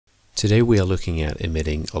Today we are looking at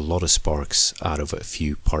emitting a lot of sparks out of a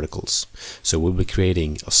few particles. So we'll be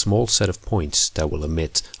creating a small set of points that will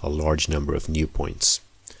emit a large number of new points.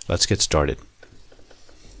 Let's get started.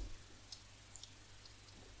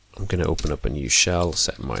 I'm going to open up a new shell,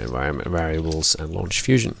 set my environment variables and launch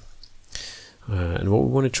Fusion. And what we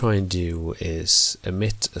want to try and do is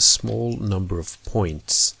emit a small number of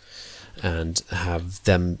points and have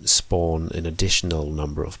them spawn an additional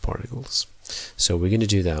number of particles. So we're going to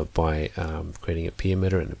do that by creating a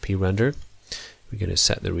PEmitter and a PRender. We're going to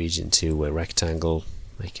set the region to a rectangle,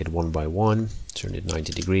 make it 1 by 1, turn it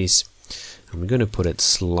 90 degrees, and we're going to put it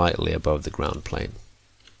slightly above the ground plane.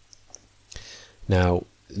 Now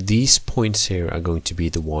these points here are going to be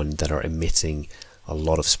the ones that are emitting a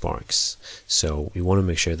lot of sparks. So we want to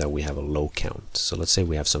make sure that we have a low count. So let's say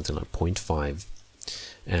we have something like 0.5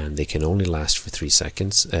 and they can only last for 3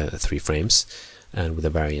 frames, and with a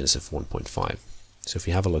variance of 1.5. So if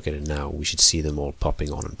you have a look at it now, we should see them all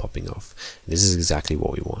popping on and popping off. This is exactly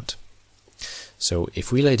what we want. So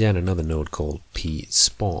if we lay down another node called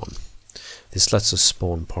PSpawn, this lets us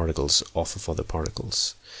spawn particles off of other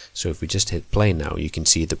particles. So if we just hit play now, you can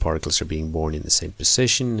see the particles are being born in the same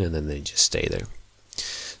position and then they just stay there.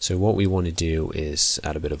 So what we want to do is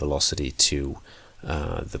add a bit of velocity to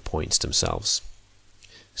the points themselves.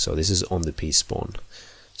 So this is on the PSpawn.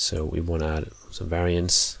 So we want to add some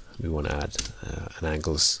variance, we want to add an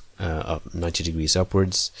angles up 90 degrees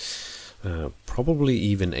upwards, probably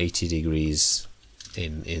even 80 degrees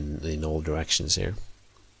in all directions here.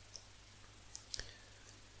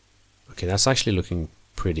 Okay, that's actually looking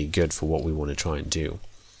pretty good for what we want to try and do.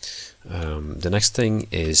 The next thing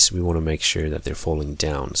is we want to make sure that they're falling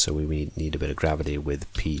down, so we need a bit of gravity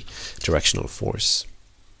with P directional force.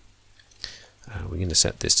 We're going to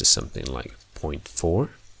set this to something like 0.4.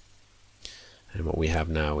 And what we have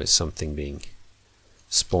now is something being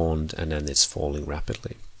spawned and then it's falling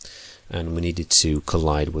rapidly. And we need it to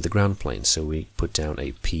collide with the ground plane, so we put down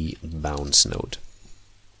a P bounce node.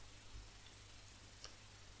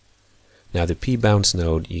 Now the P bounce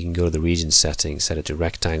node, you can go to the region settings, set it to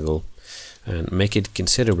rectangle and make it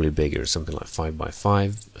considerably bigger, something like 5 by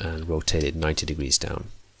 5, and rotate it 90 degrees down.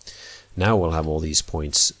 Now we'll have all these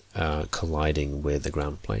points colliding with the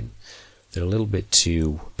ground plane. They're a little bit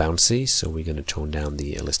too bouncy, so we're going to tone down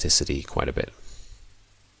the elasticity quite a bit.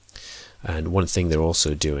 And one thing they're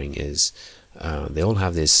also doing is they all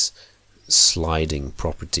have this sliding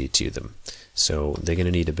property to them, so they're going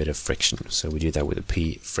to need a bit of friction. So we do that with a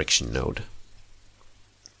P friction node.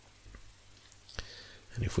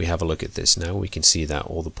 And if we have a look at this now, we can see that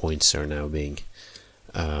all the points are now being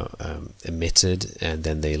emitted and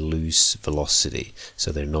then they lose velocity,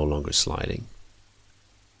 so they're no longer sliding.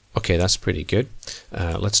 Okay, that's pretty good.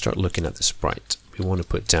 Let's start looking at the sprite. We want to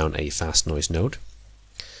put down a fast noise node,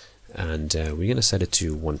 and we're going to set it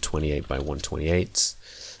to 128 by 128,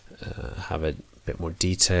 have it a bit more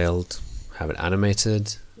detailed, have it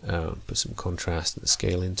animated, put some contrast and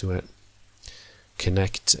scale into it,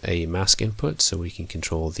 connect a mask input so we can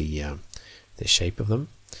control the shape of them.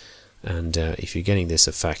 And if you're getting this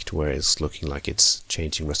effect where it's looking like it's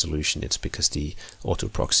changing resolution, it's because the auto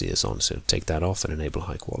proxy is on, so take that off and enable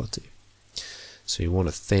high quality. So you want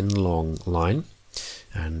a thin long line,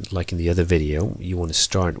 and like in the other video, you want to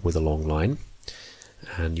start with a long line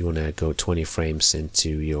and you want to go 20 frames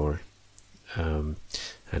into your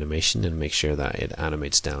animation and make sure that it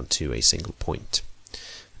animates down to a single point.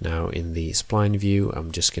 Now in the spline view,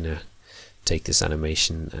 I'm just going to take this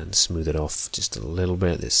animation and smooth it off just a little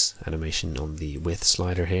bit, this animation on the width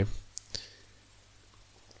slider here.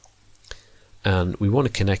 And we want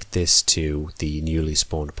to connect this to the newly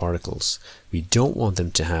spawned particles. We don't want them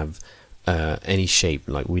to have any shape,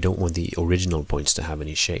 like we don't want the original points to have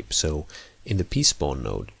any shape. So in the PSpawn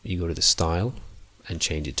node, you go to the style and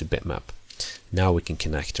change it to bitmap. Now we can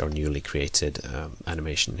connect our newly created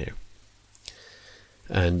animation here.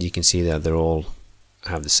 And you can see that they're all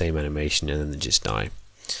have the same animation and then they just die.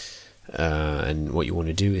 And what you want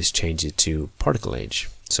to do is change it to particle age.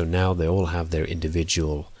 So now they all have their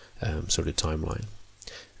individual sort of timeline.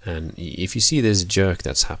 And if you see there's a jerk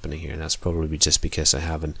that's happening here, that's probably just because I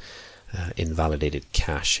have an invalidated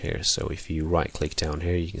cache here. So if you right click down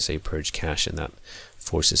here, you can say purge cache, and that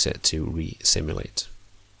forces it to re-simulate.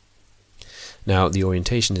 Now the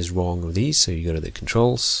orientation is wrong of these, so you go to the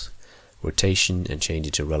controls, rotation, and change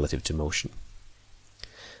it to relative to motion.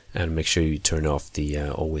 And make sure you turn off the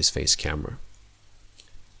always face camera.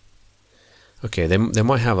 Okay, they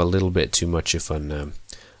might have a little bit too much of an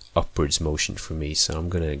upwards motion for me, so I'm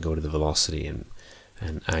going to go to the velocity and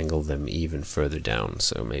angle them even further down.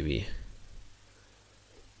 So maybe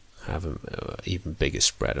have an even bigger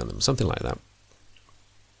spread on them, something like that.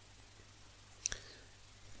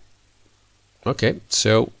 Okay,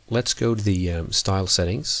 so let's go to the style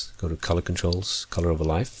settings, go to color controls, color over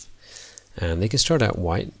life, and they can start out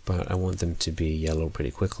white, but I want them to be yellow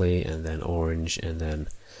pretty quickly, and then orange, and then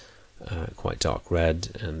quite dark red,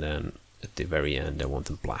 and then at the very end I want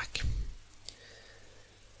them black.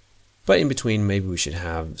 But in between, maybe we should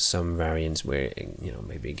have some variance where, you know,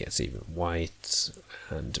 maybe it gets even white,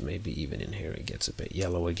 and maybe even in here it gets a bit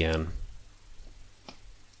yellow again.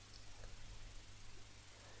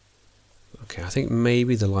 Okay, I think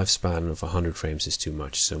maybe the lifespan of 100 frames is too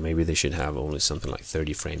much, so maybe they should have only something like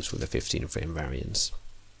 30 frames with a 15 frame variance.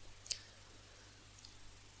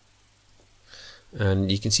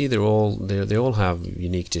 And you can see they all have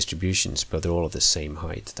unique distributions, but they're all at the same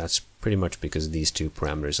height. That's pretty much because these two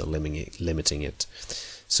parameters are limiting it.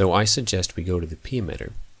 So I suggest we go to the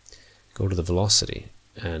PEmitter, go to the velocity,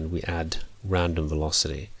 and we add random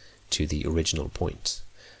velocity to the original point,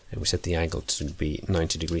 and we set the angle to be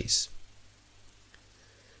 90 degrees.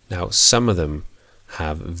 Now, some of them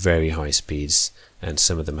have very high speeds and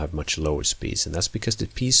some of them have much lower speeds, and that's because the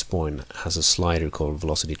PSpawn has a slider called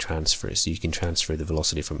velocity transfer, so you can transfer the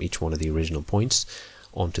velocity from each one of the original points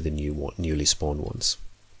onto the newly spawned ones.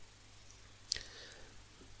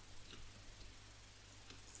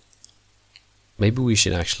 Maybe we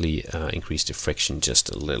should actually increase the friction just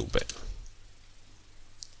a little bit.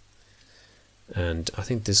 And I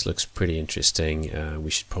think this looks pretty interesting.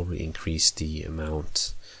 We should probably increase the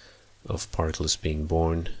amount of particles being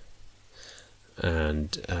born,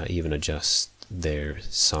 and even adjust their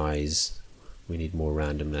size. We need more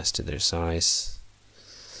randomness to their size.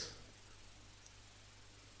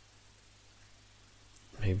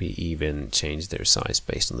 Maybe even change their size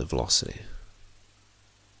based on the velocity.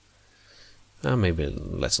 Maybe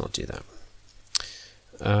let's not do that.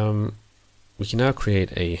 We can now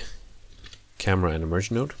create a camera and a merge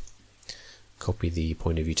node. Copy the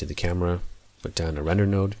point of view to the camera, put down a render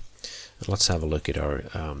node, and let's have a look at our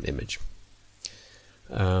image.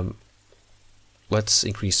 Let's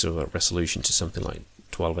increase the resolution to something like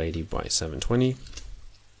 1280 by 720.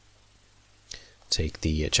 Take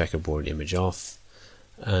the checkerboard image off,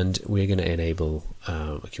 and we're going to enable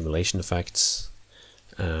accumulation effects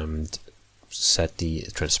and set the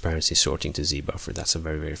transparency sorting to Z buffer. That's a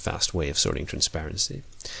very, very fast way of sorting transparency.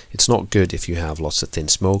 It's not good if you have lots of thin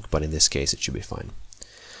smoke, but in this case it should be fine.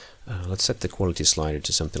 Let's set the quality slider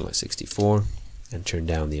to something like 64 and turn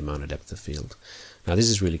down the amount of depth of field. Now this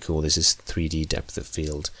is really cool. This is 3D depth of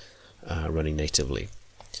field running natively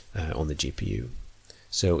on the GPU.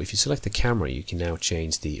 So if you select the camera, you can now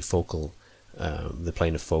change the focal, the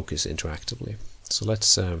plane of focus interactively. So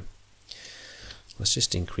let's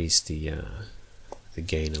just increase the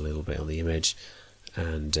gain a little bit on the image,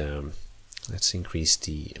 and let's increase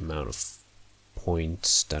the amount of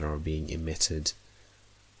points that are being emitted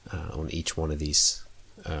on each one of these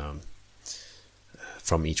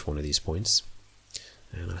from each one of these points.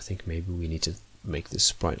 And I think maybe we need to make this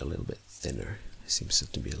sprite a little bit thinner. It seems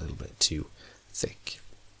to be a little bit too thick.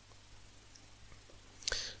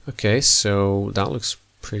 Okay, so that looks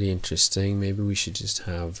pretty interesting. Maybe we should just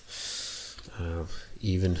have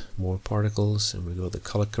even more particles, and we go to the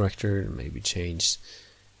color corrector and maybe change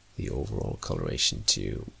the overall coloration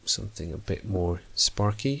to something a bit more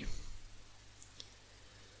sparky.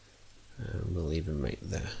 And we'll even make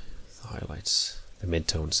the highlights, the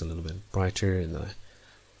midtones a little bit brighter and the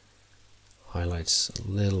highlights a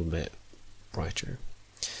little bit brighter.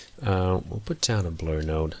 We'll put down a blur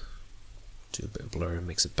node, do a bit of blur,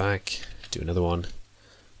 mix it back, do another one,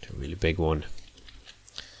 do a really big one,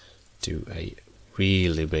 do a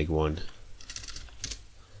really big one,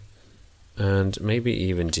 and maybe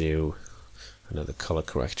even do another color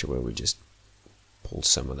corrector where we just pull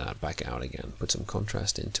some of that back out again, put some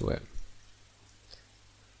contrast into it.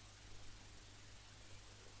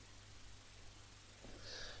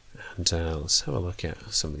 And let's have a look at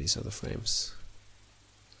some of these other frames.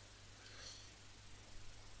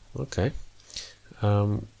 Okay,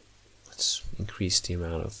 let's increase the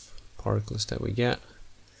amount of particles that we get.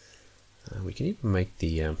 We can even make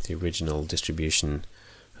the original distribution,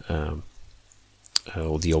 or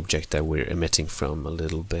the object that we're emitting from, a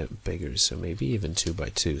little bit bigger, so maybe even 2 by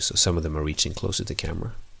 2, so some of them are reaching closer to the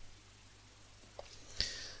camera.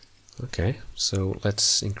 Okay, so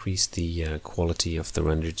let's increase the quality of the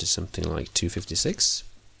render to something like 256,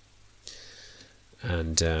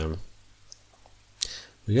 and we're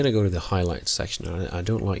going to go to the highlights section. I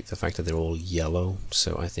don't like the fact that they're all yellow,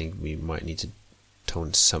 so I think we might need to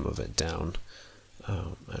tone some of it down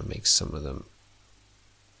and make some of them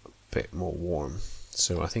a bit more warm.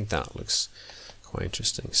 So I think that looks quite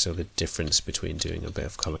interesting. So the difference between doing a bit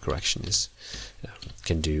of color correction is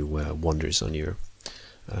can do wonders on your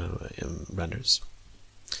renders.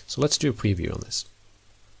 So let's do a preview on this.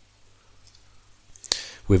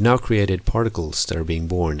 We've now created particles that are being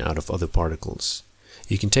born out of other particles.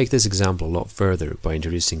 You can take this example a lot further by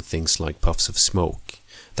introducing things like puffs of smoke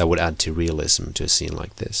that would add to realism to a scene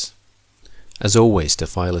like this. As always, the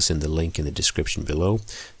file is in the link in the description below.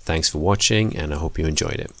 Thanks for watching, and I hope you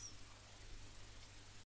enjoyed it.